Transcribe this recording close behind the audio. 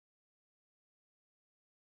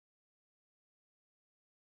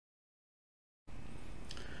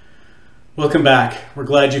Welcome back. We're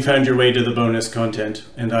glad you found your way to the bonus content,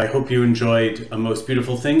 and I hope you enjoyed A Most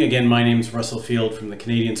Beautiful Thing. Again, my name's Russell Field from the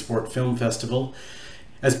Canadian Sport Film Festival.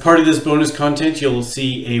 As part of this bonus content, you'll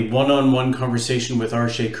see a one-on-one conversation with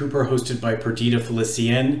Arshay Cooper, hosted by Perdita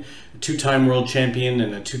Felicien, a two-time world champion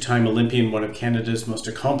and a two-time Olympian, one of Canada's most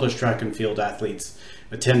accomplished track and field athletes,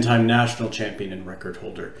 a 10-time national champion and record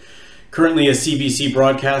holder. Currently a CBC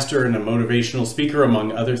broadcaster and a motivational speaker,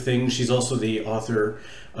 among other things. She's also the author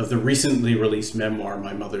of the recently released memoir,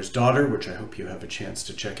 My Mother's Daughter, which I hope you have a chance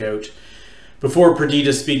to check out. Before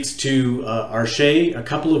Perdita speaks to Arshay, a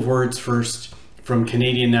couple of words first from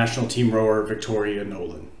Canadian national team rower Victoria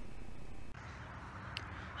Nolan.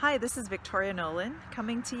 Hi, this is Victoria Nolan,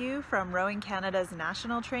 coming to you from Rowing Canada's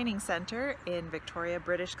National Training Centre in Victoria,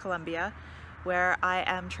 British Columbia, where I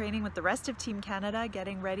am training with the rest of Team Canada,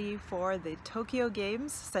 getting ready for the Tokyo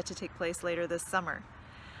Games set to take place later this summer.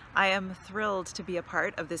 I am thrilled to be a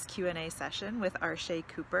part of this Q&A session with Arshay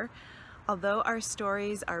Cooper. Although our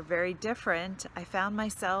stories are very different, I found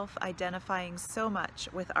myself identifying so much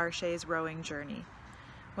with Arshay's rowing journey.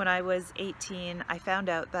 When I was 18, I found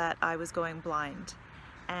out that I was going blind.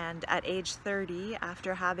 And at age 30,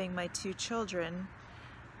 after having my two children,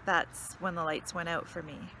 that's when the lights went out for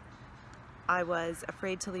me. I was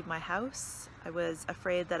afraid to leave my house. I was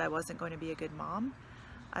afraid that I wasn't going to be a good mom.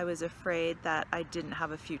 I was afraid that I didn't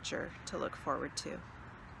have a future to look forward to.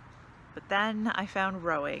 But then I found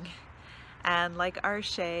rowing. And like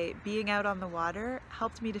Arshay, being out on the water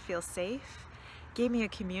helped me to feel safe, gave me a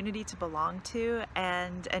community to belong to,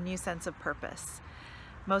 and a new sense of purpose.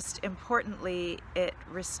 Most importantly, it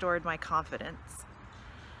restored my confidence.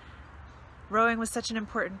 Rowing was such an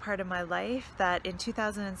important part of my life that in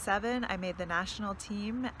 2007 I made the national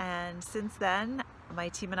team, and since then my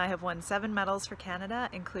team and I have won 7 medals for Canada,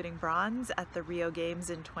 including bronze at the Rio Games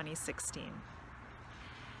in 2016.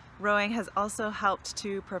 Rowing has also helped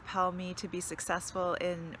to propel me to be successful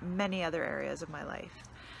in many other areas of my life.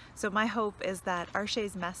 So my hope is that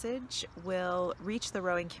Arshay's message will reach the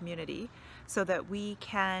rowing community so that we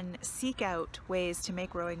can seek out ways to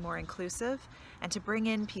make rowing more inclusive and to bring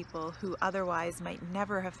in people who otherwise might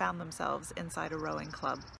never have found themselves inside a rowing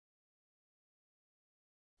club.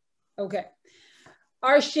 Okay.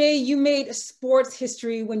 Arshay, you made sports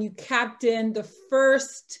history when you captained the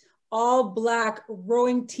first all-Black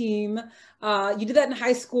rowing team. You did that in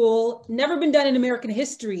high school, never been done in American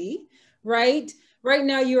history, right? Right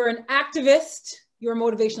now, you're an activist, you're a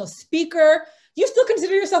motivational speaker. You still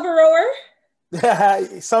consider yourself a rower?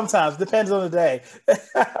 Sometimes, depends on the day.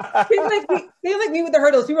 They like me with the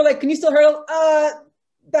hurdles. People are like, can you still hurdle?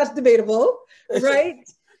 That's debatable, right?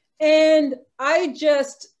 And I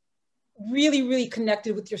just really, really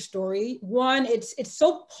connected with your story. One, it's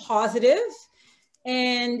so positive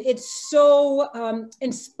and it's so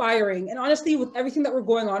inspiring. And honestly, with everything that we're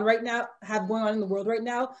going on right now, have going on in the world right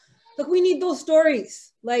now, like we need those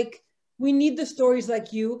stories. Like we need the stories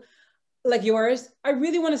like you, like yours. I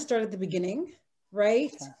really want to start at the beginning,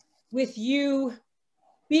 right? Okay. With you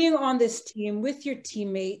being on this team with your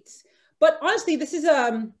teammates. But honestly, this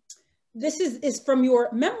is from your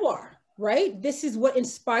memoir, right? This is what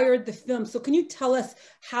inspired the film. So can you tell us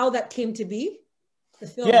how that came to be? The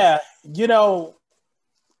film? Yeah,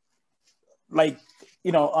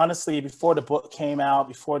 honestly, before the book came out,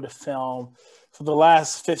 before the film, for the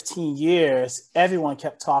last 15 years, everyone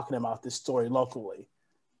kept talking about this story locally.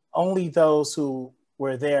 Only those who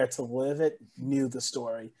were there to live it knew the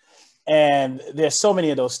story. And there's so many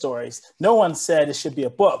of those stories. No one said it should be a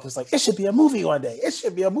book. It was like, it should be a movie one day. It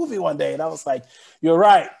should be a movie one day. And I was like, you're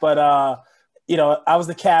right. But, I was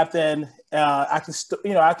the captain. I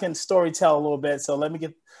can story tell a little bit. So let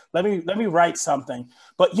me write something.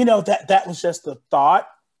 But, that was just the thought.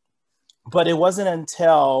 But it wasn't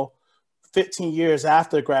until 15 years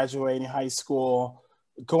after graduating high school,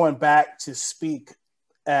 going back to speak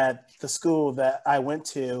at the school that I went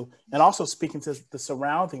to, and also speaking to the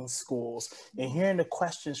surrounding schools and hearing the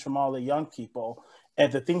questions from all the young people and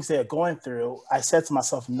the things they're going through, I said to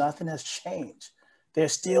myself, nothing has changed. They're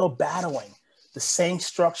still battling the same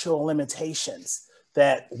structural limitations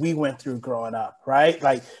that we went through growing up, right?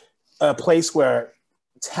 Like a place where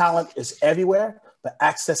talent is everywhere, but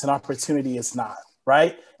access and opportunity is not,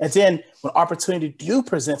 right? And then when opportunity do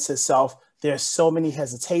presents itself, there's so many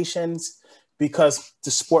hesitations because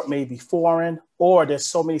the sport may be foreign, or there's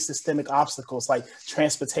so many systemic obstacles like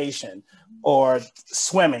transportation or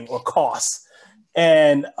swimming or costs.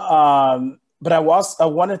 And, but I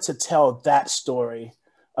wanted to tell that story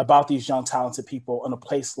about these young, talented people in a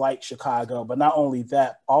place like Chicago. But not only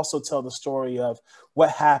that, also tell the story of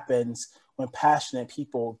what happens when passionate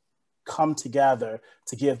people come together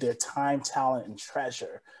to give their time, talent, and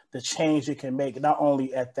treasure, the change you can make, not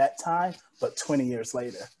only at that time, but 20 years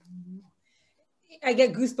later. I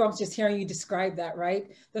get goosebumps just hearing you describe that,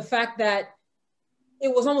 right? The fact that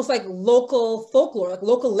it was almost like local folklore, like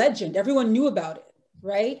local legend. Everyone knew about it,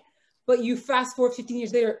 right? But you fast forward 15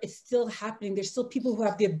 years later, it's still happening. There's still people who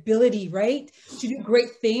have the ability, right, to do great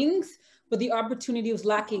things, but the opportunity was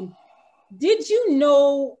lacking. Did you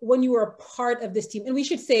know when you were a part of this team, and we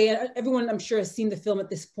should say, everyone I'm sure has seen the film at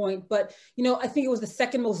this point, but I think it was the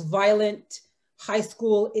second most violent high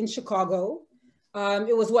school in Chicago.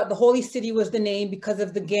 It was the Holy City was the name because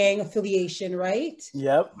of the gang affiliation, right?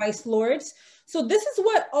 Yep. Vice Lords. So this is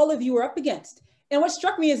what all of you were up against. And what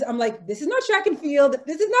struck me is I'm like, this is not track and field.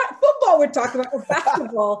 This is not football we're talking about, or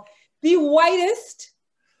basketball. The whitest,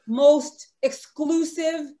 most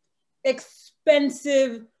exclusive,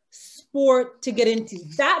 expensive sport to get into.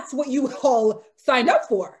 That's what you all signed up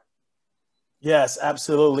for. Yes,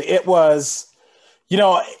 absolutely. It was,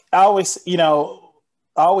 I always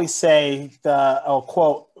say I'll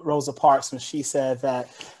quote Rosa Parks when she said that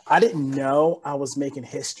I didn't know I was making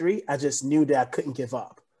history. I just knew that I couldn't give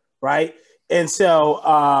up. Right. And so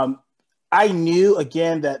I knew,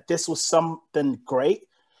 again, that this was something great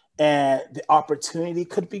and the opportunity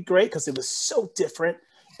could be great because it was so different.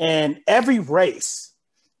 And every race,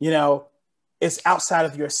 is outside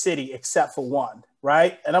of your city except for one.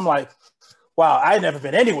 Right. And I'm like, wow, I've never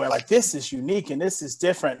been anywhere. Like, this is unique and this is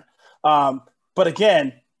different. But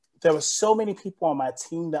again, there were so many people on my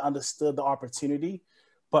team that understood the opportunity,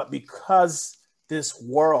 but because this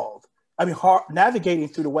world, navigating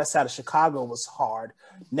through the west side of Chicago was hard.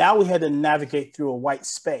 Now we had to navigate through a white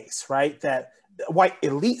space, right? That white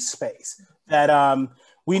elite space that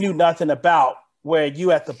we knew nothing about, where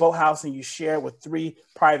you at the boathouse and you share with 3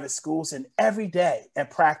 private schools, and every day at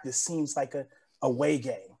practice seems like a away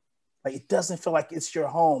game. Like, it doesn't feel like it's your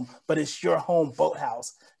home, but it's your home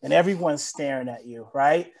boathouse and everyone's staring at you,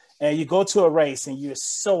 right? And you go to a race and you're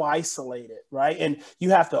so isolated, right? And you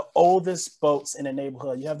have the oldest boats in the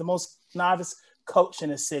neighborhood. You have the most novice coach in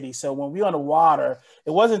the city. So when we were on the water,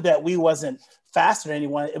 it wasn't that we wasn't faster than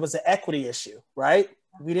anyone. It was an equity issue, right?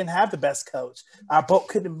 We didn't have the best coach. Our boat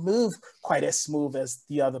couldn't move quite as smooth as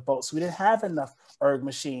the other boats. We didn't have enough erg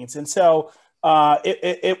machines. And so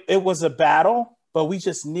it was a battle, but we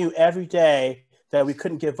just knew every day that we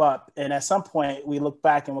couldn't give up. And at some point we looked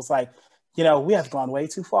back and was like, we have gone way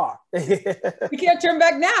too far. We can't turn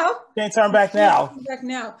back now. Can't turn back now.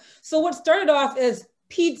 So what started off as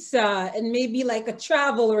pizza and maybe like a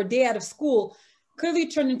travel or a day out of school clearly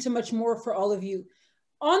turned into much more for all of you.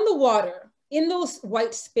 On the water, in those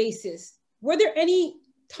white spaces, were there any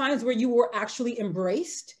times where you were actually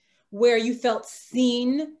embraced, where you felt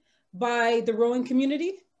seen by the rowing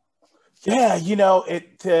community? Yeah,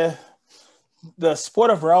 the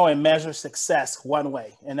sport of rowing measures success one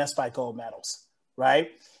way, and that's by gold medals,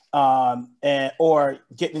 right? Or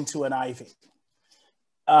getting into an Ivy.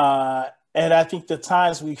 And I think the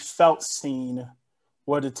times we felt seen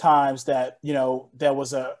were the times that, there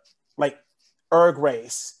was a erg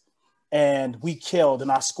race and we killed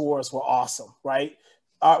and our scores were awesome, right?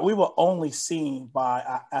 We were only seen by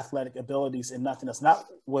our athletic abilities and nothing else, not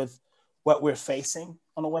with what we're facing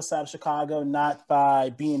on the west side of Chicago, not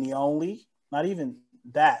by being the only, not even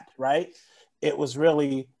that, right? It was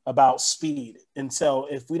really about speed. And so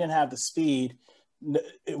if we didn't have the speed,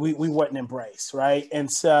 we wouldn't embrace, right?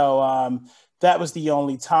 And so that was the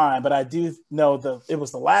only time. But I do know it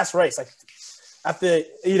was the last race. Like, after,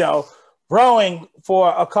 rowing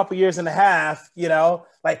for a couple years and a half,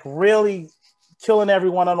 really killing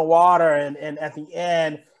everyone on the water. And at the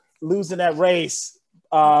end, losing that race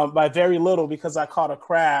by very little because I caught a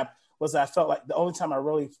crab, I felt like the only time I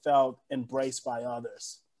really felt embraced by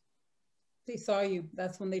others. They saw you.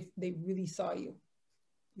 That's when they really saw you.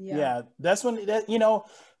 Yeah, that's when,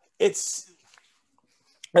 it's,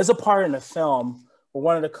 there's a part in the film where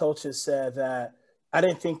one of the coaches said that I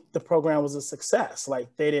didn't think the program was a success. Like,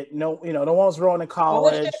 they didn't know, no one was rowing in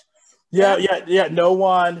college. Yeah. No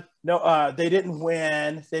one, they didn't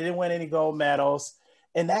win. They didn't win any gold medals.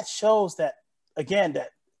 And that shows that, again, that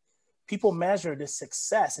people measure this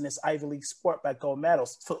success in this Ivy League sport by gold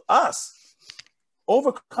medals. For us,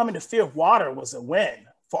 overcoming the fear of water was a win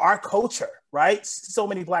for our culture, right? So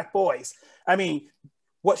many Black boys. I mean,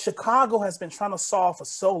 what Chicago has been trying to solve for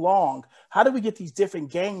so long, how do we get these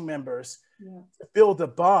different gang members to build a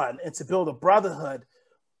bond and to build a brotherhood?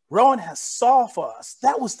 Rowan has solved for us.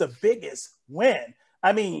 That was the biggest win.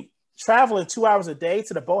 I mean, traveling 2 hours a day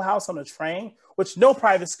to the boathouse on a train, which no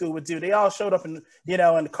private school would do. They all showed up in,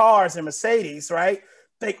 in cars and Mercedes, right?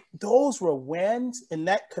 those were wins, and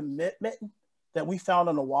that commitment that we found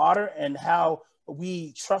on the water, and how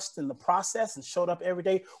we trust in the process and showed up every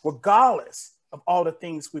day, regardless of all the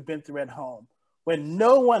things we've been through at home. When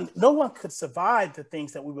no one could survive the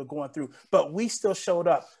things that we were going through, but we still showed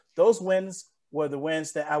up. Those wins were the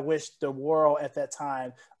wins that I wish the world at that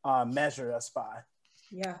time measured us by.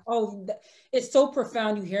 Yeah. Oh, it's so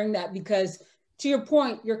profound you hearing that, because to your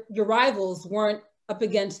point, your rivals weren't up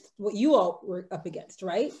against what you all were up against,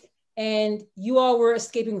 right? And you all were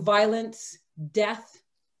escaping violence, death,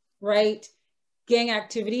 right? Gang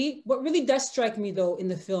activity. What really does strike me though in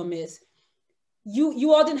the film is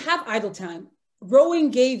you all didn't have idle time. Rowing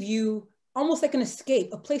gave you almost like an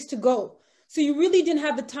escape, a place to go. So you really didn't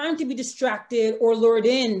have the time to be distracted or lured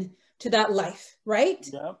in to that life, right?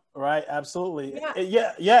 Yeah, right. Absolutely.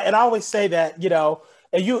 Yeah. Yeah. And I always say that,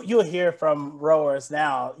 and you'll hear from rowers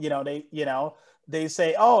now, they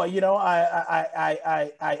say, oh, I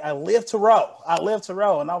live to row. I live to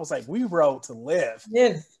row. And I was like, we row to live.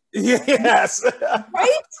 Live. Yes.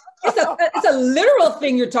 Right? It's a literal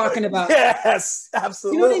thing you're talking about. Yes,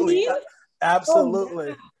 absolutely. You know what I mean? Absolutely. Oh,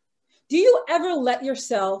 yeah. Do you ever let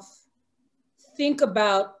yourself think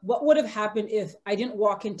about what would have happened if I didn't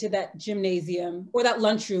walk into that gymnasium or that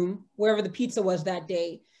lunchroom, wherever the pizza was that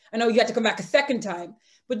day? I know you had to come back a second time,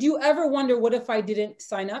 but do you ever wonder, what if I didn't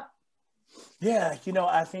sign up? Yeah,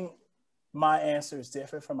 I think my answer is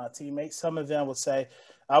different from my teammates. Some of them would say,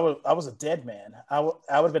 I was a dead man. I would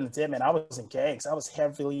have been a dead man. I was in gangs. I was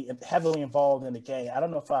heavily involved in the gang. I don't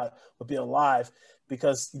know if I would be alive,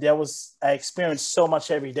 because I experienced so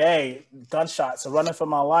much every day, gunshots, running for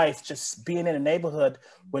my life, just being in a neighborhood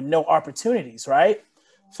with no opportunities, right?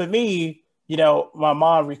 For me, my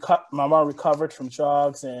mom recovered from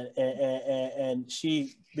drugs, and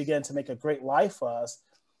she began to make a great life for us.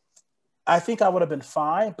 I think I would have been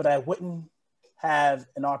fine, but I wouldn't have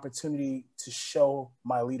an opportunity to show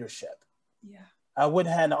my leadership. Yeah. I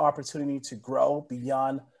wouldn't have an opportunity to grow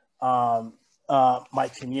beyond my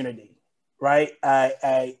community, right?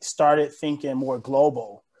 I started thinking more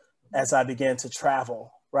global as I began to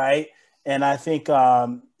travel, right? And I think,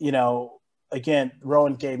 again,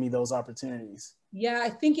 Rowan gave me those opportunities. Yeah, I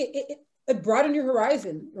think it broadened your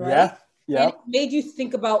horizon, right? Yeah, yeah. And it made you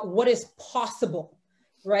think about what is possible,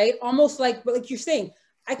 right? Almost like you're saying,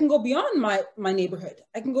 I can go beyond my neighborhood.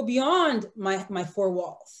 I can go beyond my four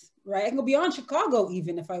walls, right? I can go beyond Chicago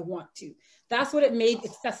even if I want to. That's what it made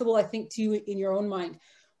accessible, I think, to you in your own mind.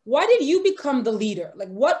 Why did you become the leader? Like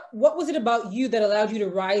what was it about you that allowed you to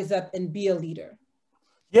rise up and be a leader?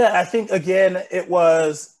 Yeah, I think, again, it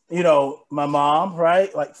was, my mom,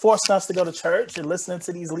 right? Like forcing us to go to church and listening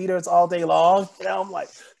to these leaders all day long. I'm like,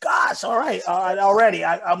 gosh, all right, already.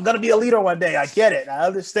 I'm going to be a leader one day. I get it. I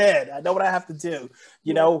understand. I know what I have to do,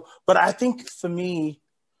 But I think for me,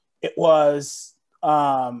 it was,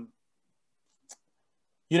 I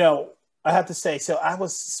have to say, so I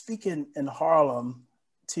was speaking in Harlem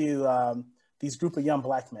to these group of young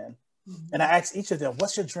Black men. Mm-hmm. And I asked each of them,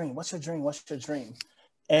 what's your dream? What's your dream? What's your dream?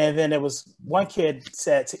 And then there was one kid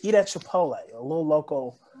said to eat at Chipotle, a little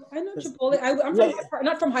local. I know Chipotle. I'm from Hyde Park,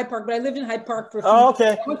 not from Hyde Park, but I lived in Hyde Park for a few years.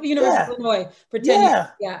 Okay. I went to the University of Illinois for 10 years.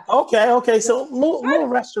 Yeah. Okay. So little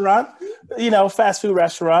restaurant, fast food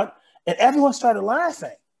restaurant. And everyone started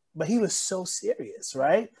laughing. But he was so serious,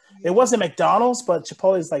 right? Yeah. It wasn't McDonald's, but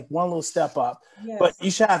Chipotle is like one little step up. Yes. But you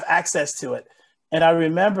should have access to it. And I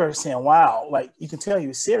remember saying, wow, like you can tell he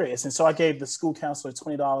was serious. And so I gave the school counselor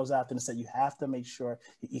 $20 after and said, you have to make sure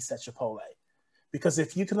he eats at Chipotle. Because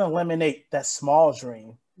if you can eliminate that small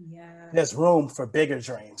dream, there's room for bigger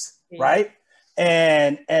dreams, right?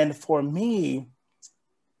 And for me,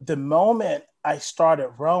 the moment I started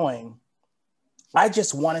rowing, I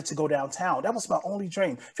just wanted to go downtown. That was my only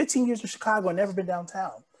dream. 15 years in Chicago, I'd never been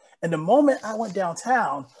downtown. And the moment I went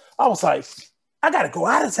downtown, I was like, I got to go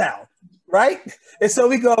out of town. Right? And so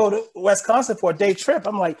we go to Wisconsin for a day trip.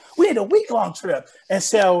 I'm like, we need a week-long trip. And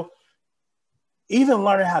so even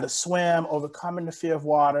learning how to swim, overcoming the fear of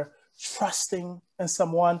water, trusting in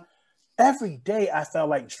someone, every day I felt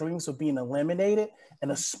like dreams were being eliminated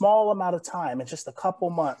in a small amount of time, in just a couple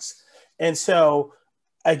months. And so,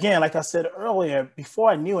 again, like I said earlier, before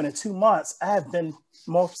I knew it, in 2 months, I have been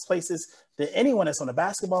most places than anyone that's on a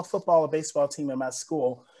basketball, football, or baseball team in my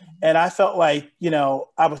school. And I felt like,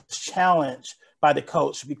 I was challenged by the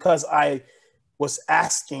coach because I was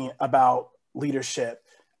asking about leadership.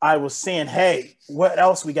 I was saying, hey, what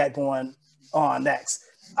else we got going on next?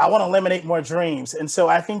 I want to eliminate more dreams. And so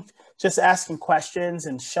I think just asking questions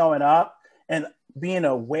and showing up and being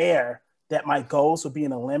aware that my goals were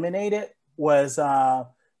being eliminated was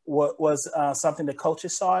what was something the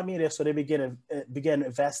coaches saw in me, so they began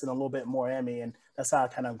investing a little bit more in me, and that's how I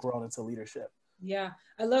kind of grown into leadership. Yeah,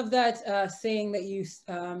 I love that saying that you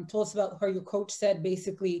told us about how your coach said,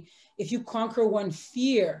 basically, if you conquer one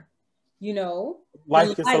fear, you know,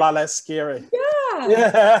 life gets a lot less scary. Yeah.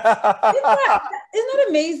 Yeah. Isn't that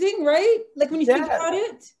amazing, right? Like when you think about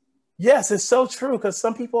it. Yes, it's so true, because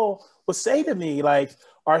some people will say to me, like,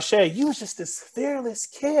 Arshay, you was just this fearless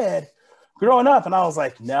kid growing up. And I was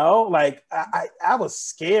like, no, like I was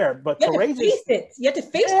scared, but courageous. Face it. You have to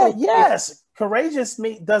face it. Yes. Courageous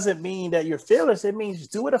doesn't mean that you're fearless. It means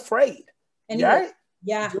do it afraid. Anyway, right?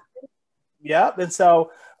 Yeah. Yep. And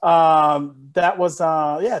so that was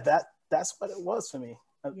that's what it was for me.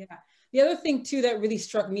 Yeah. The other thing too that really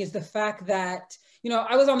struck me is the fact that, you know,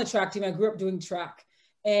 I was on the track team. I grew up doing track.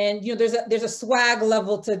 And, you know, there's a swag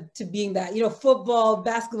level to being that, you know, football,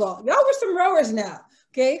 basketball. Y'all were some rowers now.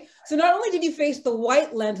 Okay. So not only did you face the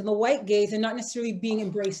white lens and the white gaze and not necessarily being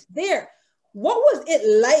embraced there, what was it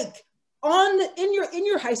like in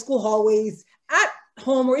your high school hallways, at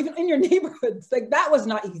home, or even in your neighborhoods? Like, that was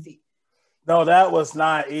not easy. No, that was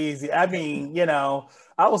not easy. I mean, you know,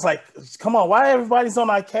 I was like, come on, why everybody's on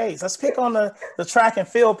our case? Let's pick on the track and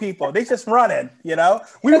field people. They just running, you know?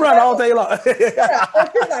 We run all day long.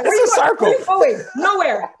 It's a circle. Where are you going?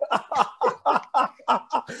 Nowhere.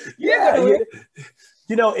 Yeah.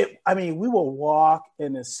 You know, we will walk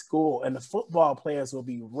in the school and the football players will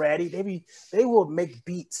be ready. They will make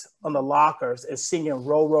beats on the lockers and singing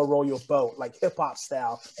row, row, row your boat, like hip hop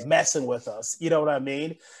style, messing with us. You know what I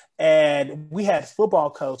mean? And we had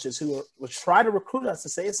football coaches who would try to recruit us to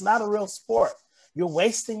say, it's not a real sport. You're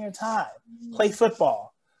wasting your time. Play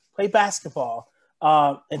football, play basketball.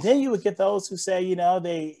 And then you would get those who say, you know,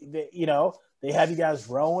 they have you guys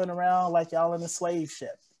rowing around like y'all in a slave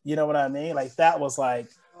ship. You know what I mean? Like, that was like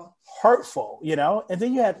hurtful, you know? And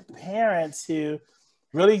then you had parents who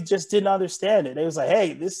really just didn't understand it. They was like,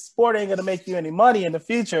 hey, this sport ain't going to make you any money in the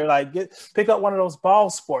future. Like, pick up one of those ball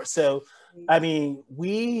sports. So, I mean,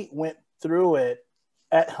 we went through it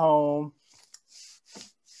at home,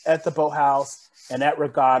 at the boathouse, and at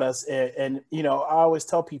regattas. And, you know, I always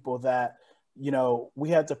tell people that, you know, we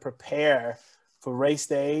had to prepare for race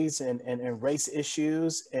days and race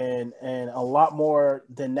issues and a lot more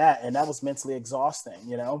than that. And that was mentally exhausting,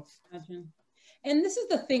 you know? Imagine. And this is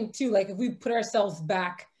the thing too, like if we put ourselves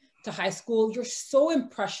back to high school, you're so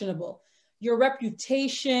impressionable. Your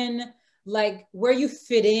reputation, like where you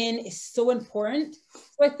fit in, is so important.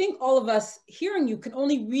 So I think all of us hearing you can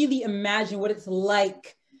only really imagine what it's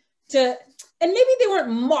like to, and maybe they weren't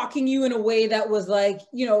mocking you in a way that was like,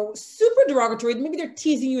 you know, super derogatory. Maybe they're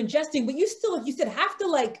teasing you and jesting, but you still, like you said, have to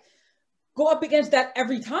like go up against that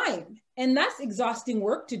every time. And that's exhausting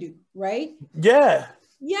work to do, right? Yeah.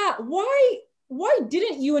 Yeah. Why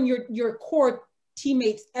didn't you and your core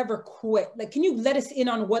teammates ever quit? Like, can you let us in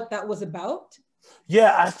on what that was about?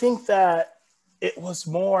 Yeah, I think that it was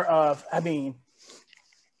more of, I mean,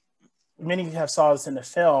 many of you have saw this in the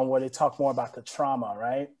film where they talk more about the trauma,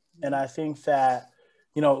 right? And I think that,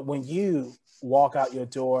 you know, when you walk out your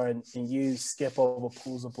door and you skip over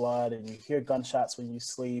pools of blood and you hear gunshots when you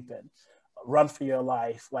sleep and run for your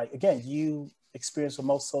life, like, again, you experience what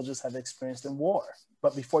most soldiers have experienced in war,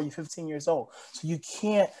 but before you're 15 years old. So you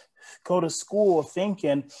can't go to school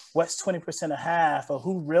thinking what's 20% of half or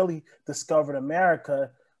who really discovered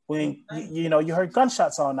America when you know you heard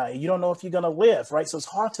gunshots all night. You don't know if you're going to live, right? So it's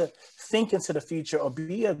hard to think into the future or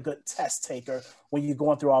be a good test taker when you're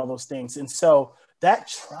going through all those things. And so that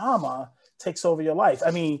trauma takes over your life.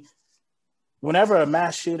 I mean, whenever a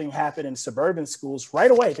mass shooting happened in suburban schools,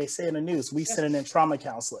 right away they say in the news, we send in trauma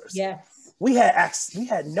counselors. Yes. We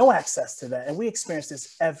had no access to that, and we experience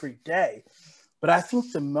this every day. But I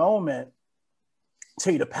think the moment,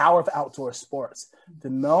 tell you the power of outdoor sports, the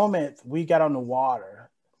moment we got on the water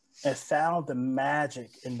and found the magic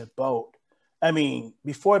in the boat. I mean,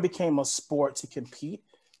 before it became a sport to compete,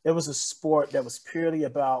 it was a sport that was purely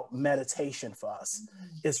about meditation for us.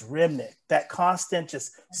 It's rhythmic, that constant,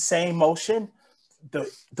 just same motion,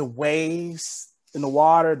 the waves in the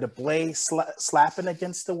water, the blades slapping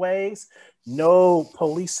against the waves, no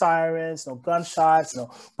police sirens, no gunshots,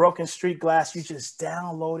 no broken street glass. You just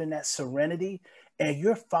downloading that serenity and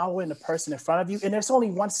you're following the person in front of you. And there's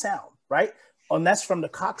only one sound, right? And that's from the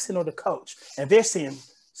coxswain or the coach. And they're saying,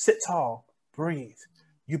 sit tall, breathe,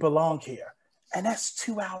 you belong here. And that's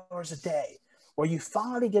 2 hours a day where you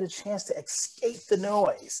finally get a chance to escape the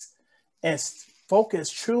noise and focus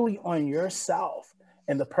truly on yourself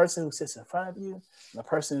and the person who sits in front of you, and the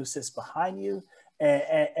person who sits behind you.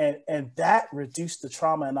 And that reduced the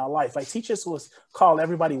trauma in our life. Like teachers was called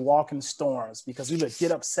everybody walking storms because we would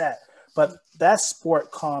get upset, but that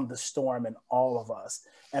sport calmed the storm in all of us.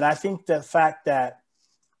 And I think the fact that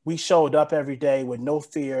we showed up every day with no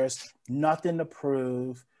fears, nothing to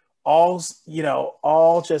prove, all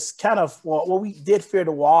just kind of, well, we did fear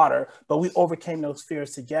the water, but we overcame those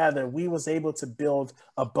fears together. We was able to build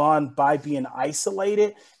a bond by being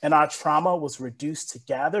isolated, and our trauma was reduced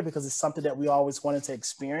together because it's something that we always wanted to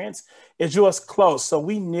experience. It drew us close. So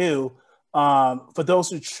we knew, for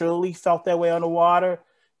those who truly felt that way on the water,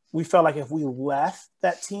 we felt like if we left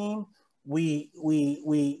that team, we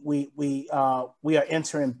are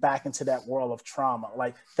entering back into that world of trauma.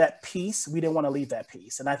 Like that peace, we didn't want to leave that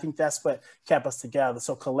peace. And I think that's what kept us together.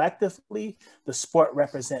 So collectively, the sport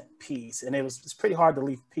represent peace. And it's pretty hard to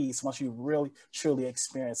leave peace once you really, truly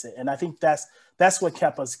experience it. And I think that's what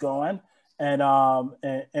kept us going. And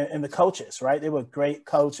the coaches, right? They were great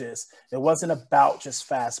coaches. It wasn't about just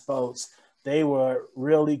fast boats. They were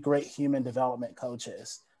really great human development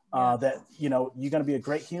coaches. That, you're going to be a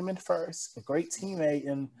great human first, a great teammate,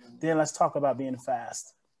 and then let's talk about being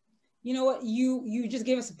fast. You know what? You just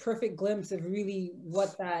gave us a perfect glimpse of really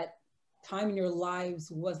what that time in your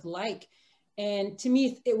lives was like. And to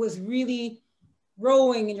me, it was really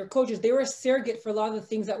rowing and your coaches, they were a surrogate for a lot of the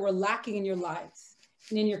things that were lacking in your lives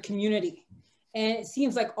and in your community. And it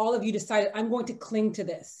seems like all of you decided, I'm going to cling to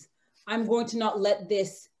this. I'm going to not let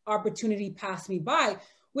this opportunity pass me by,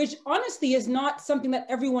 which honestly is not something that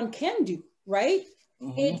everyone can do, right?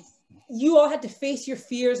 Mm-hmm. You all had to face your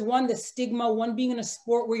fears, one, the stigma, one being in a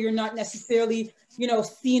sport where you're not necessarily,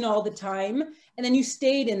 seen all the time. And then you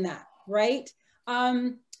stayed in that, right?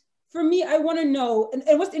 For me, I want to know, and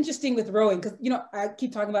what's interesting with rowing, because, I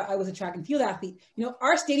keep talking about I was a track and field athlete.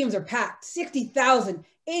 Our stadiums are packed, 60,000,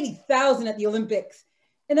 80,000 at the Olympics.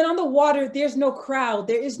 And then on the water, there's no crowd.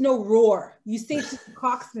 There is no roar. You say to the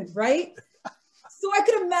coxswain, right? So I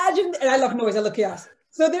could imagine, and I love noise, I love chaos.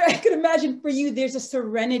 So I could imagine for you, there's a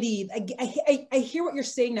serenity. I hear what you're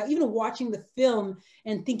saying now, even watching the film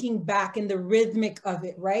and thinking back and the rhythmic of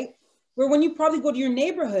it, right? Where when you probably go to your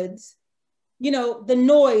neighborhoods, the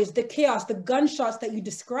noise, the chaos, the gunshots that you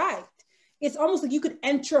described, it's almost like you could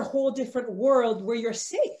enter a whole different world where you're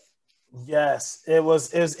safe. Yes, it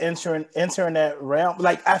was entering that realm.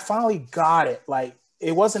 Like I finally got it. Like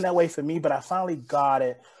it wasn't that way for me, but I finally got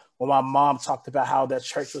it. When my mom talked about how that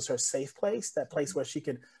church was her safe place, that place where she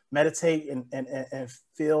could meditate and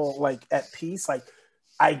feel like at peace. Like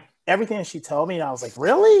everything she told me, and I was like,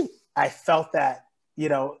 really? I felt that,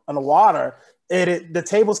 on the water. The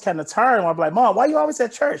tables kind of turned. I'm like, Mom, why you always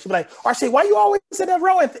at church? She'd be like, Arshay, why you always in that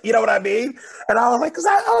rowing? You know what I mean? And I was like, because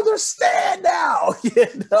I understand now,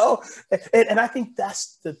 And I think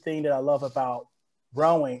that's the thing that I love about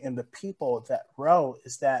rowing and the people that row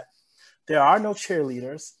is that there are no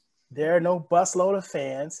cheerleaders. There are no busload of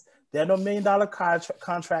fans. There are no $1 million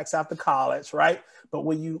contracts after college, right? But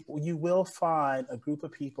you will find a group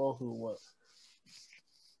of people who will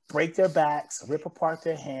break their backs, rip apart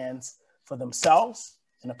their hands for themselves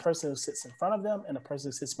and the person who sits in front of them and the person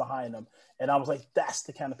who sits behind them. And I was like, that's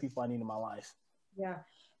the kind of people I need in my life. Yeah.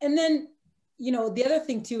 And then, the other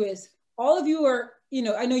thing too is all of you are,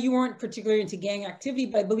 I know you weren't particularly into gang activity,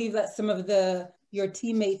 but I believe that some of your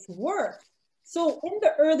teammates were. So in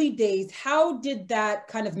the early days, how did that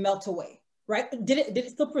kind of melt away, right? Did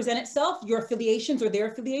it still present itself, your affiliations or their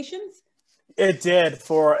affiliations? It did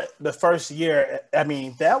for the first year. I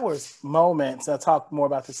mean, there was moments, I talk more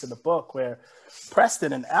about this in the book, where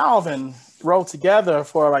Preston and Alvin rode together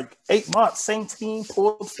for like 8 months, same team,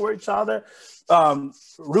 pulled for each other,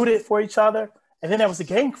 rooted for each other. And then there was a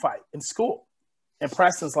gang fight in school. And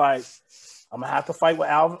Preston's like, I'm going to have to fight with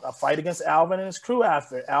Alvin, a fight against Alvin and his crew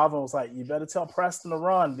after. Alvin was like, you better tell Preston to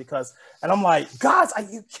run and I'm like, guys, are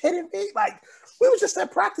you kidding me? Like, we were just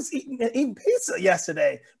at practice eating pizza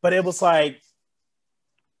yesterday. But it was like,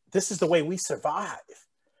 this is the way we survive,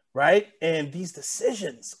 right? And these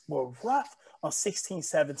decisions were rough on 16,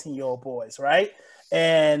 17-year-old boys, right?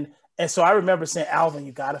 And so I remember saying, Alvin,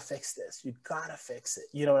 you got to fix this. You got to fix it.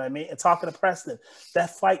 You know what I mean? And talking to Preston,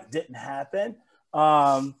 that fight didn't happen.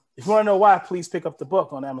 If you want to know why, please pick up the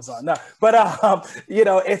book on Amazon. No, but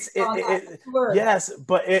yes,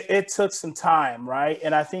 but it took some time, right?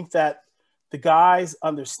 And I think that the guys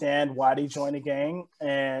understand why they joined the gang,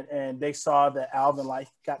 and they saw that Alvin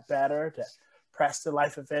life got better, that Preston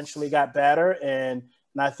life eventually got better, and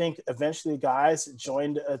I think eventually guys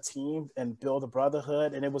joined a team and built a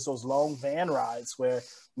brotherhood, and it was those long van rides where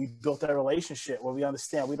we built that relationship where we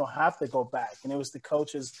understand we don't have to go back, and it was the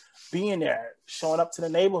coaches being there, showing up to the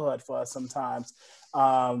neighborhood for us sometimes.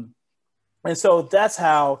 And so that's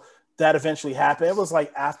how that eventually happened. It was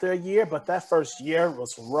like after a year, but that first year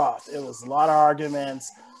was rough. It was a lot of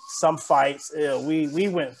arguments, some fights. We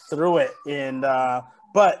went through it, and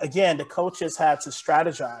but again, the coaches had to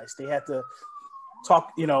strategize. They had to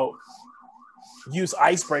talk, use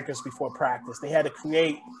icebreakers before practice. They had to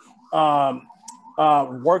create um,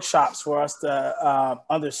 workshops for us to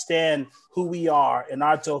understand who we are and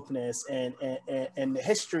our dopeness and the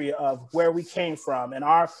history of where we came from and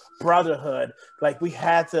our brotherhood. Like they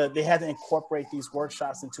had to incorporate these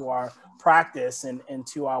workshops into our practice and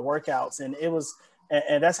into our workouts. And it was,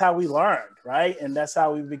 and that's how we learned, right? And that's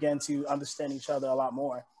how we began to understand each other a lot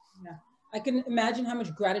more. Yeah. I can imagine how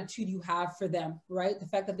much gratitude you have for them, right? The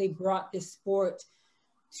fact that they brought this sport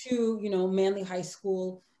to, Manly High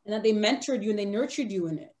School, and that they mentored you and they nurtured you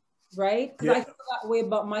in it, right? Because I feel that way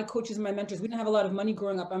about my coaches and my mentors. We didn't have a lot of money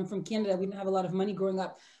growing up. I'm from Canada. We didn't have a lot of money growing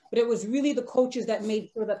up, but it was really the coaches that made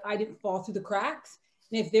sure that I didn't fall through the cracks.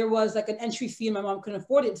 And if there was like an entry fee and my mom couldn't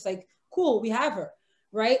afford it, it's like, cool, we have her,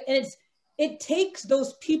 right? And it takes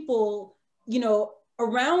those people,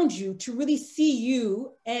 around you to really see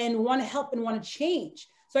you and want to help and want to change.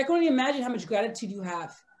 So I can only imagine how much gratitude you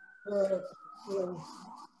have for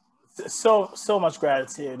so much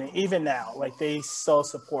gratitude. And even now, like they so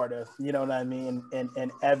supportive, you know what I mean,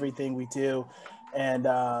 and everything we do. And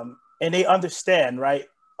they understand, right?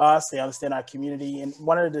 They understand our community. And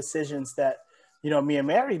one of the decisions that, me and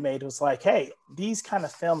Mary made was like, hey, these kind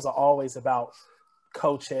of films are always about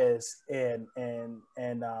coaches and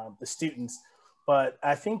the students. But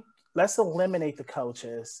I think let's eliminate the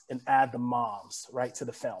coaches and add the moms, right, to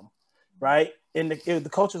the film, right? And the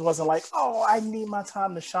coaches wasn't like, oh, I need my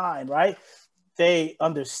time to shine, right? They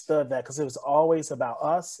understood that because it was always about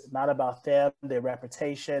us, not about them, their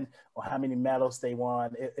reputation, or how many medals they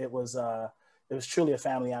won. It was truly a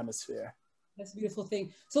family atmosphere. That's a beautiful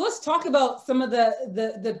thing. So let's talk about some of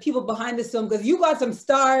the people behind this film, because you got some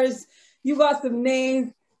stars, you got some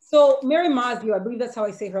names. So Mary Masio, I believe that's how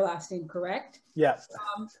I say her last name, correct? Yes.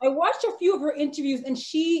 I watched a few of her interviews, and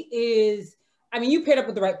she is, you paired up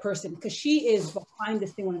with the right person, because she is behind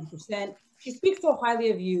this thing 100%. She speaks so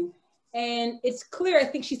highly of you. And it's clear, I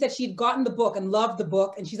think she said she'd gotten the book and loved the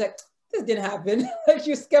book. And she's like, this didn't happen. Like, she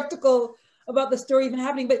was skeptical about the story even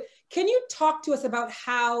happening. But can you talk to us about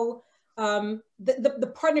how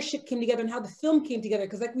the partnership came together and how the film came together?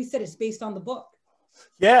 Because like we said, it's based on the book.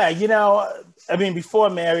 Yeah, before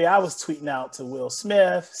Mary, I was tweeting out to Will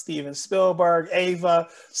Smith, Steven Spielberg, Ava.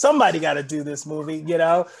 Somebody got to do this movie,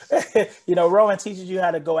 Rowan teaches you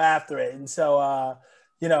how to go after it. And so,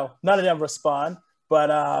 none of them respond.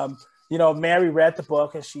 But, Mary read the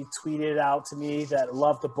book and she tweeted out to me that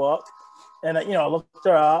loved the book. And, I looked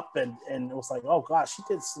her up and it was like, oh, gosh, she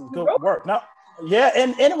did some good work. No, yeah,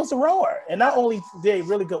 and it was a rower. And not only did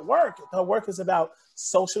really good work, her work is about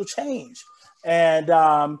social change. And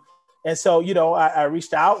so, I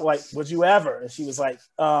reached out, like, would you ever? And she was like,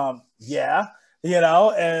 yeah,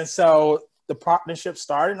 and so the partnership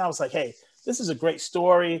started and I was like, hey, this is a great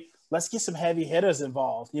story. Let's get some heavy hitters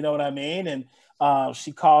involved. You know what I mean? And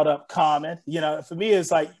she called up Common. For me,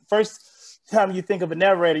 it's like first time you think of a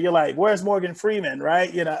narrator, you're like, where's Morgan Freeman?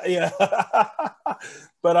 Right.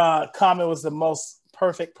 But Common was the most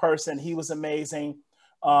perfect person. He was amazing.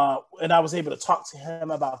 And I was able to talk to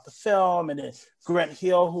him about the film, and then Grant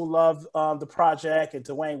Hill, who loved the project, and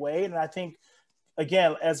Dwayne Wade. And I think,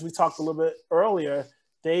 again, as we talked a little bit earlier,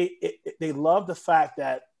 they loved the fact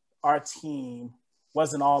that our team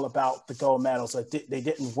wasn't all about the gold medals. Like they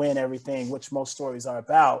didn't win everything, which most stories are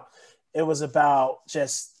about. It was about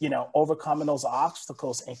just, overcoming those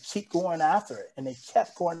obstacles and keep going after it. And they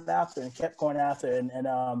kept going after it and kept going after it.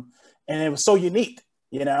 And it was so unique,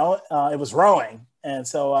 it was rowing. And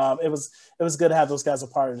so it was good to have those guys a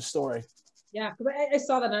part of the story. Yeah, because I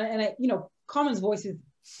saw that, and I Common's voice is,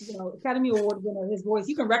 Academy Award winner. His voice,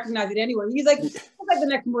 you can recognize it anywhere. He's like the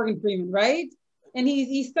next Morgan Freeman, right? And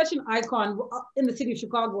he's such an icon in the city of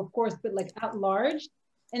Chicago, of course, but like at large.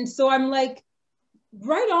 And so I'm like,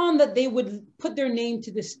 right on that they would put their name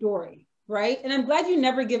to this story, right? And I'm glad you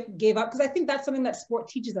never gave up, because I think that's something that sport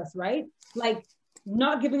teaches us, right? Like,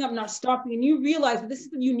 not giving up, not stopping. And you realize that this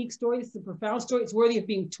is a unique story. This is a profound story. It's worthy of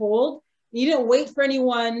being told. You didn't wait for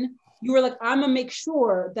anyone. You were like, I'm going to make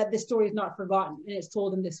sure that this story is not forgotten and it's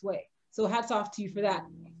told in this way. So hats off to you for that.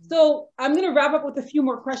 So I'm going to wrap up with a few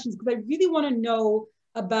more questions, because I really want to know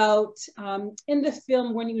about in the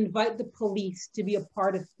film, when you invite the police to be a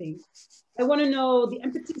part of things. I want to know the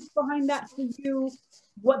impetus behind that for you,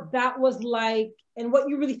 what that was like, and what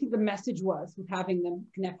you really think the message was with having them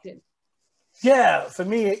connected. Yeah, for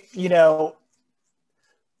me,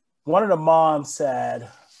 one of the moms said,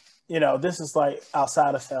 this is like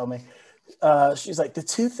outside of filming. She's like, the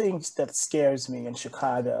two things that scares me in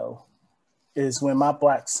Chicago is when my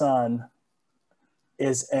Black son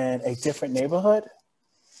is in a different neighborhood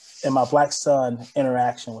and my Black son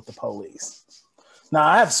interaction with the police. Now,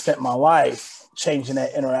 I have spent my life changing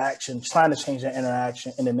that interaction, trying to change that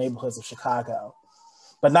interaction in the neighborhoods of Chicago,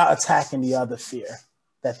 but not attacking the other fear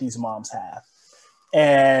that these moms have.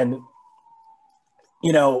 And,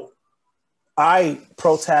 I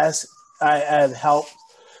protest. I have helped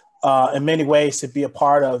in many ways to be a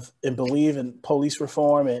part of and believe in police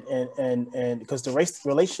reform and because the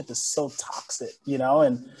relationship is so toxic,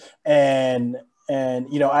 and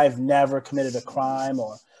I've never committed a crime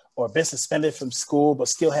or been suspended from school, but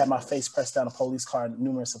still had my face pressed down a police car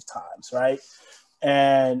numerous of times, right?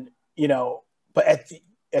 And but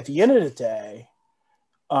at the end of the day,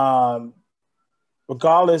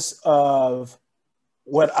 regardless of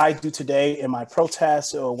what I do today in my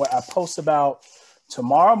protests or what I post about,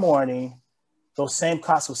 tomorrow morning, those same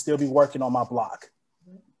cops will still be working on my block.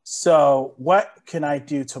 So what can I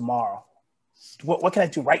do tomorrow? What can I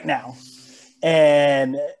do right now?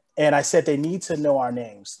 And I said, they need to know our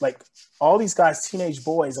names. Like all these guys, teenage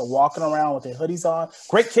boys are walking around with their hoodies on,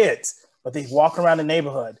 great kids, but they walk around the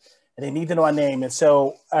neighborhood and they need to know our name. And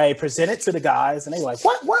so I presented to the guys and they were like,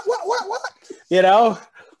 what?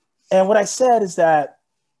 And what I said is that,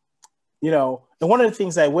 and one of the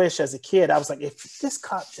things I wish as a kid, I was like, if this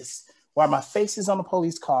cop just, while my face is on the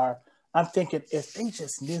police car, I'm thinking if they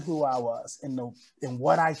just knew who I was and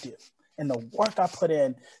what I do and the work I put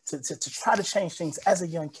in to try to change things as a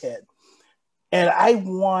young kid. And I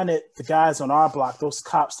wanted the guys on our block, those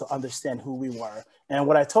cops, to understand who we were. And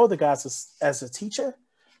what I told the guys is, as a teacher,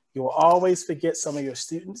 you will always forget some of your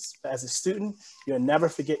students. As a student, you'll never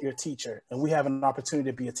forget your teacher. And we have an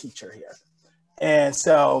opportunity to be a teacher here. And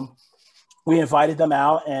so we invited them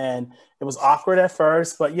out, and it was awkward at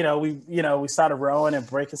first, but we started rowing and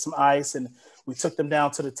breaking some ice, and we took them down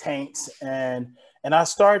to the tanks, and I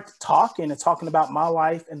started talking about my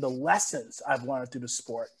life and the lessons I've learned through the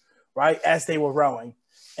sport, right, as they were rowing.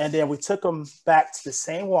 And then we took them back to the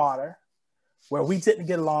same water where we didn't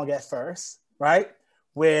get along at first, right,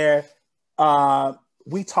 where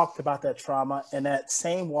we talked about that trauma and that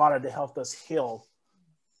same water that helped us heal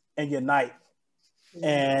and unite.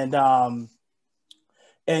 And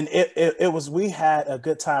it was, we had a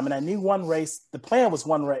good time, and I knew one race, the plan was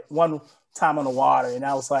one time on the water. And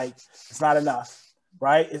I was like, it's not enough,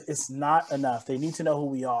 right? It's not enough. They need to know who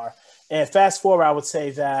we are. And fast forward, I would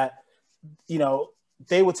say that,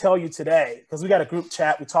 they would tell you today, because we got a group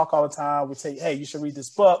chat, we talk all the time. We say, hey, you should read this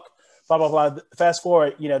book, blah, blah, blah. Fast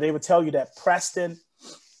forward, they would tell you that Preston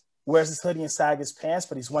wears his hoodie inside his pants,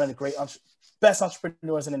 but he's one of the best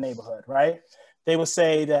entrepreneurs in the neighborhood, right? They would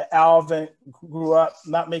say that Alvin grew up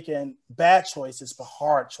not making bad choices, but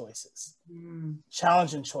hard choices,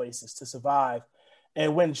 challenging choices to survive.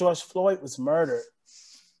 And when George Floyd was murdered,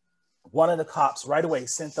 one of the cops right away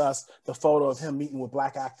sent us the photo of him meeting with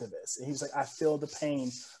Black activists. And he was like, I feel the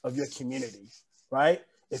pain of your community, right?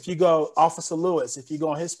 If you go, Officer Lewis, if you go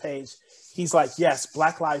on his page, he's like, yes,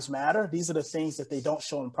 Black Lives Matter. These are the things that they don't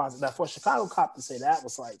show in process. Now, for a Chicago cop to say that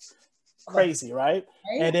was like crazy, right?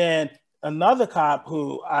 And then another cop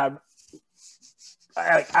who I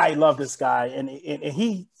love this guy, and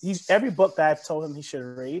he's every book that I've told him he should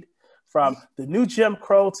read, from the new Jim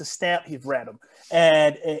Crow to Stamp, he's read them.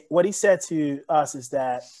 And what he said to us is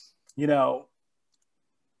that, when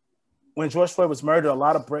George Floyd was murdered, a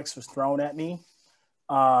lot of bricks was thrown at me.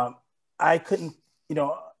 I couldn't,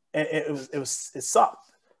 it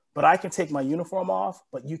sucked, but I can take my uniform off,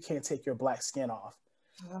 but you can't take your Black skin off.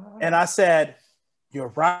 And I said, you're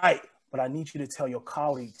right, but I need you to tell your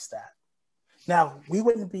colleagues that. Now, we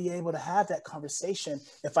wouldn't be able to have that conversation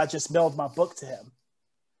if I just mailed my book to him,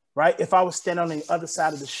 right? If I was standing on the other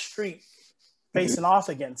side of the street facing off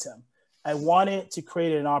against him. I wanted to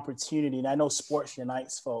create an opportunity, and I know sports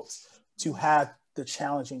unites folks, to have the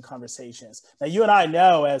challenging conversations. Now, you and I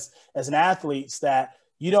know as an athletes that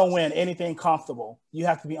you don't win anything comfortable. You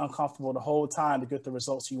have to be uncomfortable the whole time to get the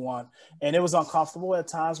results you want. And it was uncomfortable at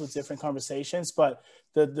times with different conversations, but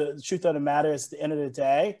the truth of the matter is, at the end of the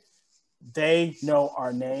day, they know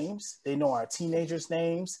our names. They know our teenagers'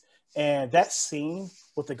 names. And that scene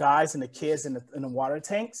with the guys and the kids in the water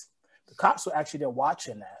tanks, the cops were actually there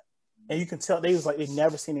watching that. And you can tell they was like, they've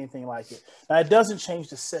never seen anything like it. Now, it doesn't change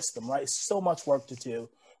the system, right? It's so much work to do.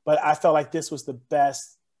 But I felt like this was the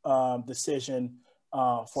best decision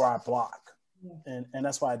for our block. Yeah. And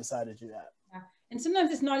that's why I decided to do that. Yeah. And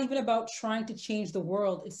sometimes it's not even about trying to change the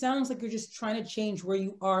world. It sounds like you're just trying to change where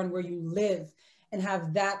you are and where you live and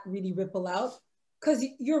have that really ripple out. because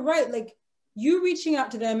you're right. Like you reaching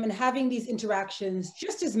out to them and having these interactions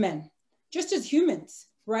just as men, just as humans,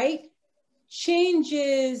 right?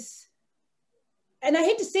 Changes, and I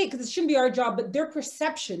hate to say it because it shouldn't be our job, but their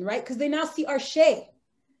perception, right? Because they now see Arshay,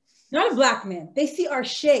 not a Black man. They see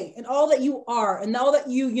Arshay and all that you are and all that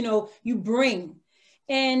you bring.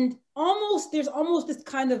 And there's almost this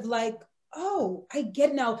kind of like, oh, I get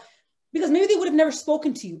it now. Because maybe they would have never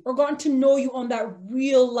spoken to you or gotten to know you on that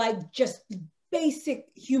real, like just basic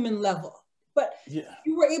human level. But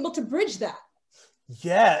you were able to bridge that.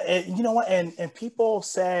 Yeah, and you know what? And people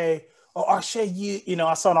say, "Oh, Arshay,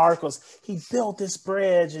 I saw in articles he built this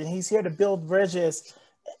bridge, and he's here to build bridges."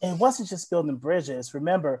 And it wasn't just building bridges.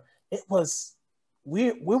 Remember, it was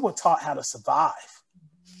we were taught how to survive,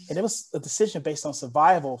 and it was a decision based on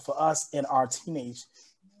survival for us and our teenage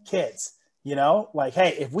kids. Like,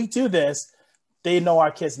 hey, if we do this, they know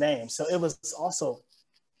our kids' names. So it was also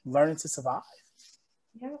learning to survive.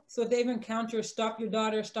 Yeah. So if they even encounter, stop your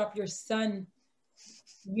daughter, stop your son,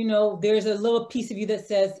 there's a little piece of you that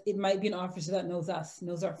says it might be an officer that knows us,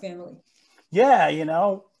 knows our family. Yeah,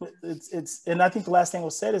 it's and I think the last thing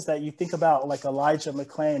was said is that you think about like Elijah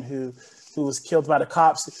McClain, who was killed by the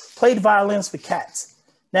cops, played violins for cats.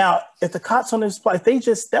 Now, if the cops on his place,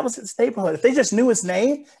 that was his neighborhood. If they just knew his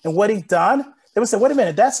name and what he'd done, they would say, wait a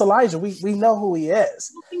minute, that's Elijah. We know who he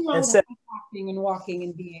is. Nothing wrong with acting and walking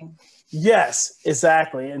and being. Yes,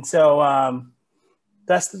 exactly. And so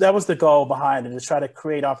that was the goal behind it, to try to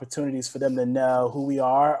create opportunities for them to know who we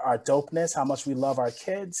are, our dopeness, how much we love our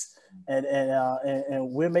kids, and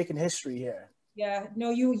we're making history here. Yeah,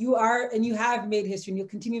 no, you are, and you have made history, and you'll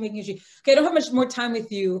continue making history. Okay, I don't have much more time with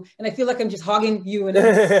you, and I feel like I'm just hogging you, and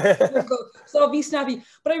so I'll be snappy.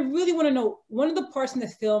 But I really want to know, one of the parts in the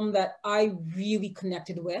film that I really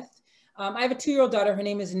connected with, I have a 2-year-old daughter, her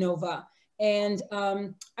name is Nova, and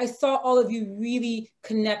I saw all of you really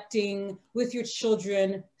connecting with your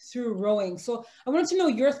children through rowing. So I wanted to know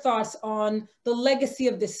your thoughts on the legacy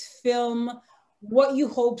of this film, what you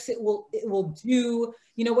hopes it will do,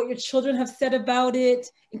 what your children have said about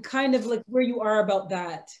it, and kind of like where you are about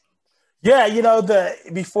that. Yeah,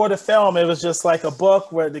 before the film, it was just like a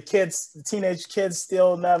book where the teenage kids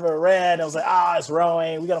still never read. It was like, it's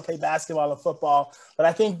rowing. We're going to play basketball and football. But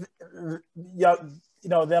I think,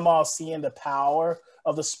 them all seeing the power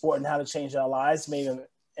of the sport and how to change their lives made them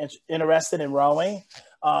interested in rowing.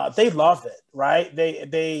 They loved it, right?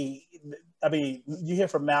 I mean, you hear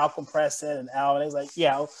from Malcolm Preston and Alvin. He's like,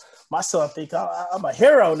 my son thinks I'm a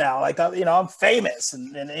hero now. Like, I'm famous,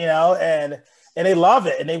 and they love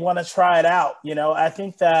it and they want to try it out. I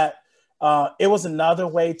think that it was another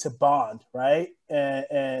way to bond, right?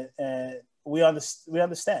 And we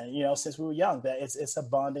understand, since we were young, that it's a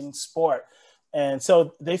bonding sport, and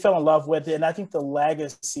so they fell in love with it. And I think the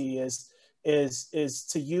legacy is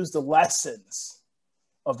to use the lessons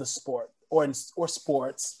of the sport or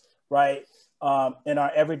sports, right? In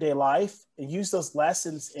our everyday life, and use those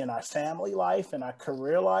lessons in our family life and our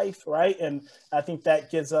career life, right? And I think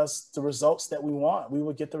that gives us the results that we want. We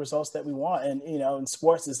would get the results that we want. And, in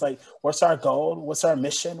sports, it's like, what's our goal? What's our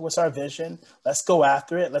mission? What's our vision? Let's go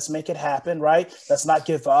after it. Let's make it happen, right? Let's not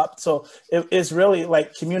give up. So it's really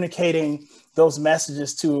like communicating those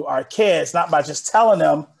messages to our kids, not by just telling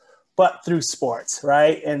them, but through sports,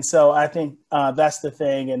 right? And so I think that's the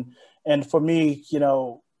thing. And for me,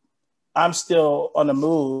 I'm still on the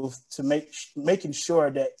move to making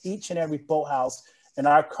sure that each and every boathouse in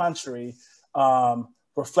our country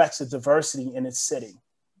reflects the diversity in its city,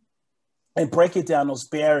 and breaking down those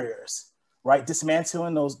barriers, right?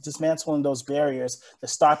 Dismantling those barriers that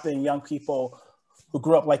stopping young people who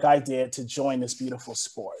grew up like I did to join this beautiful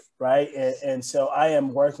sport, right? And so I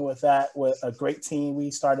am working with that with a great team.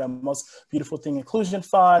 We started a Most Beautiful Thing Inclusion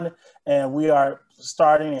Fund, and we are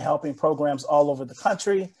starting and helping programs all over the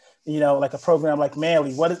country. Like a program like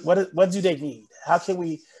Manly, what do they need? How can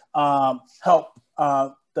we help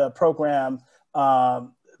the program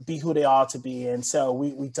be who they ought to be? And so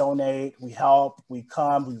we donate, we help, we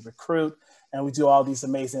come, we recruit, and we do all these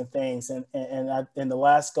amazing things. And the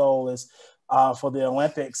last goal is for the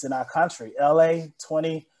Olympics in our country, LA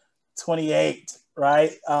 2028,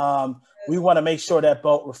 right? We want to make sure that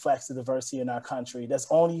boat reflects the diversity in our country. That's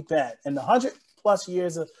only been in the 100+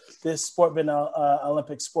 years of this sport been an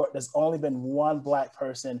Olympic sport. There's only been one Black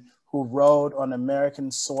person who rowed on American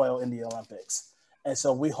soil in the Olympics. And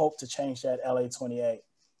so we hope to change that LA 28.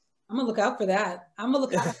 I'm gonna look out for that. I'm gonna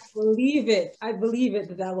look out. I believe it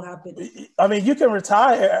that will happen. I mean, you can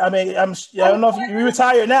retire. I mean, I don't know if you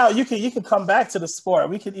retire now. You can come back to the sport.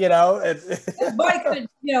 We could, This bike could,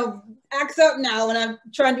 acts up now when I'm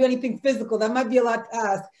trying to do anything physical. That might be a lot to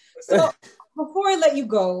ask. So before I let you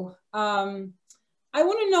go, I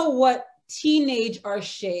want to know what teenage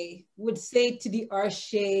Arshay would say to the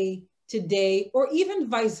Arshay today, or even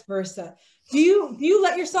vice versa. Do you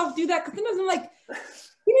let yourself do that? Because sometimes I'm like,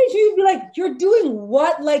 teenage you'd be like, you're doing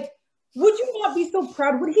what? Like, would you not be so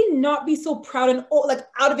proud? Would he not be so proud and like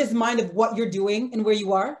out of his mind of what you're doing and where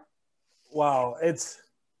you are? Wow,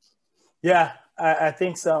 yeah, I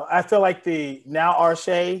think so. I feel like the now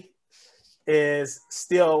Arshay is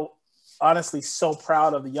still honestly so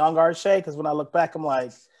proud of the young Arshay, because when I look back, I'm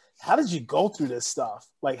like, how did you go through this stuff?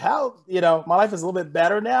 Like, how, my life is a little bit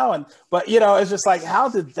better now. But it's just like, how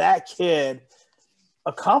did that kid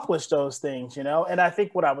accomplish those things, And I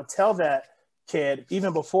think what I would tell that kid,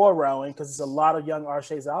 even before rowing, because there's a lot of young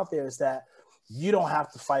Arshays out there, is that you don't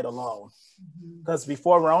have to fight alone. Because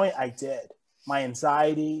before rowing, I did. My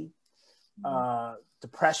anxiety,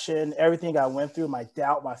 depression, everything I went through, my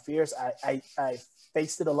doubt, my fears, I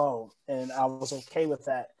faced it alone, and I was okay with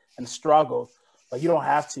that and struggled. But you don't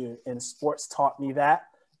have to. And sports taught me that.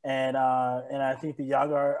 And I think the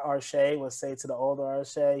younger Arshay would say to the older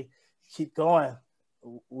Arshay, keep going.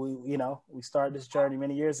 We started this journey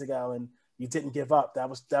many years ago, and you didn't give up. That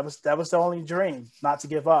was the only dream, not to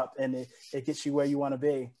give up, and it gets you where you want to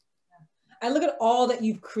be. I look at all that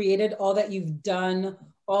you've created, all that you've done,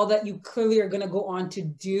 all that you clearly are going to go on to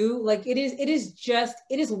do. Like it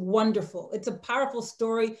is wonderful. It's a powerful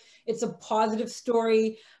story. It's a positive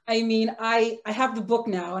story. I mean, I have the book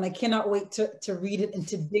now, and I cannot wait to read it and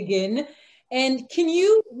to dig in. And can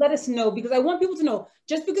you let us know, because I want people to know,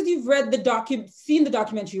 just because you've seen the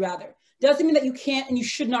documentary rather, doesn't mean that you can't and you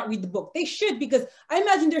should not read the book. They should, because I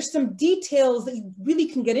imagine there's some details that you really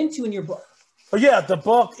can get into in your book. Oh yeah, the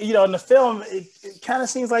book, in the film, it kind of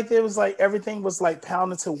seems like it was like everything was like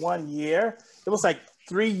pounded to 1 year. It was like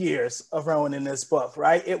 3 years of rowing in this book,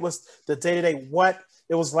 right? It was the day-to-day, what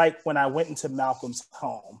it was like when I went into Malcolm's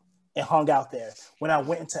home and hung out there, when I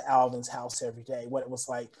went into Alvin's house every day, what it was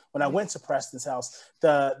like when I went to Preston's house,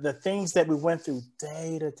 the things that we went through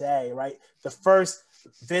day to day, right? The first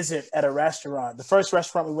visit at a restaurant, the first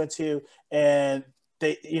restaurant we went to, and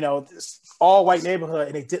they, this all white neighborhood,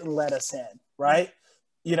 and they didn't let us in, right?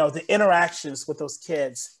 The interactions with those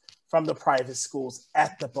kids from the private schools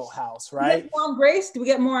at the boathouse, right? On Grace, do we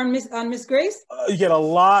get more on Miss Grace? You get a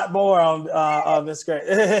lot more on Miss Grace.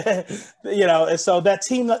 And so that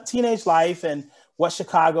teenage life and what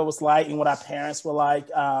Chicago was like and what our parents were like,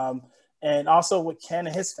 and also what Ken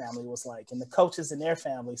and his family was like, and the coaches and their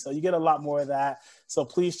family. So you get a lot more of that. So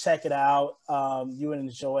please check it out. You would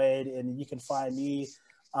enjoy it, and you can find me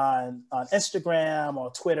on Instagram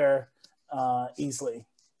or Twitter easily.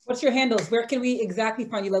 What's your handles? Where can we exactly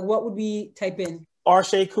find you? Like, what would we type in?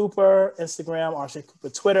 Arshay Cooper, Instagram, Arshay Cooper,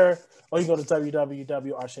 Twitter, or you go to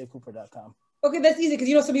www.arshaycooper.com. Okay, that's easy,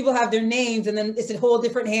 because some people have their names and then it's a whole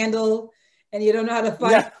different handle and you don't know how to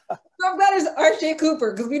find it. So I'm glad it's Arshay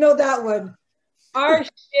Cooper, because we know that one.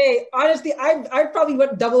 Arshay, honestly, I probably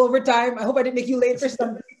went double overtime. I hope I didn't make you late for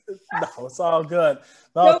something. No, it's all good.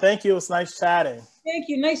 No, thank you. It's nice chatting. Thank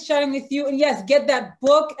you. Nice chatting with you. And yes, get that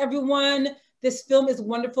book, everyone. This film is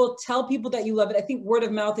wonderful. Tell people that you love it. I think word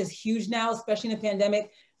of mouth is huge now, especially in a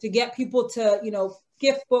pandemic, to get people to,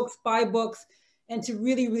 gift books, buy books, and to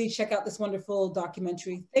really, really check out this wonderful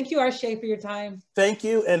documentary. Thank you, Arshay, for your time. Thank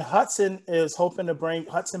you. And Hudson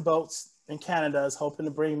Boats in Canada is hoping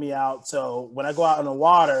to bring me out. So when I go out on the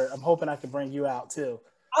water, I'm hoping I can bring you out too.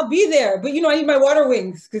 I'll be there, but I need my water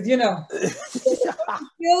wings, because they're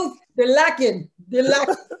lacking.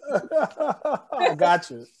 I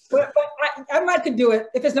got you. But I might could do it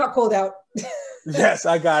if it's not cold out. Yes,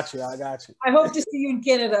 I got you. I hope to see you in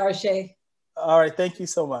Canada, Arshay. All right. Thank you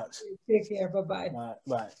so much. Take care. Bye-bye.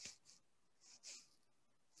 Bye.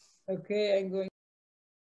 Okay, I'm going.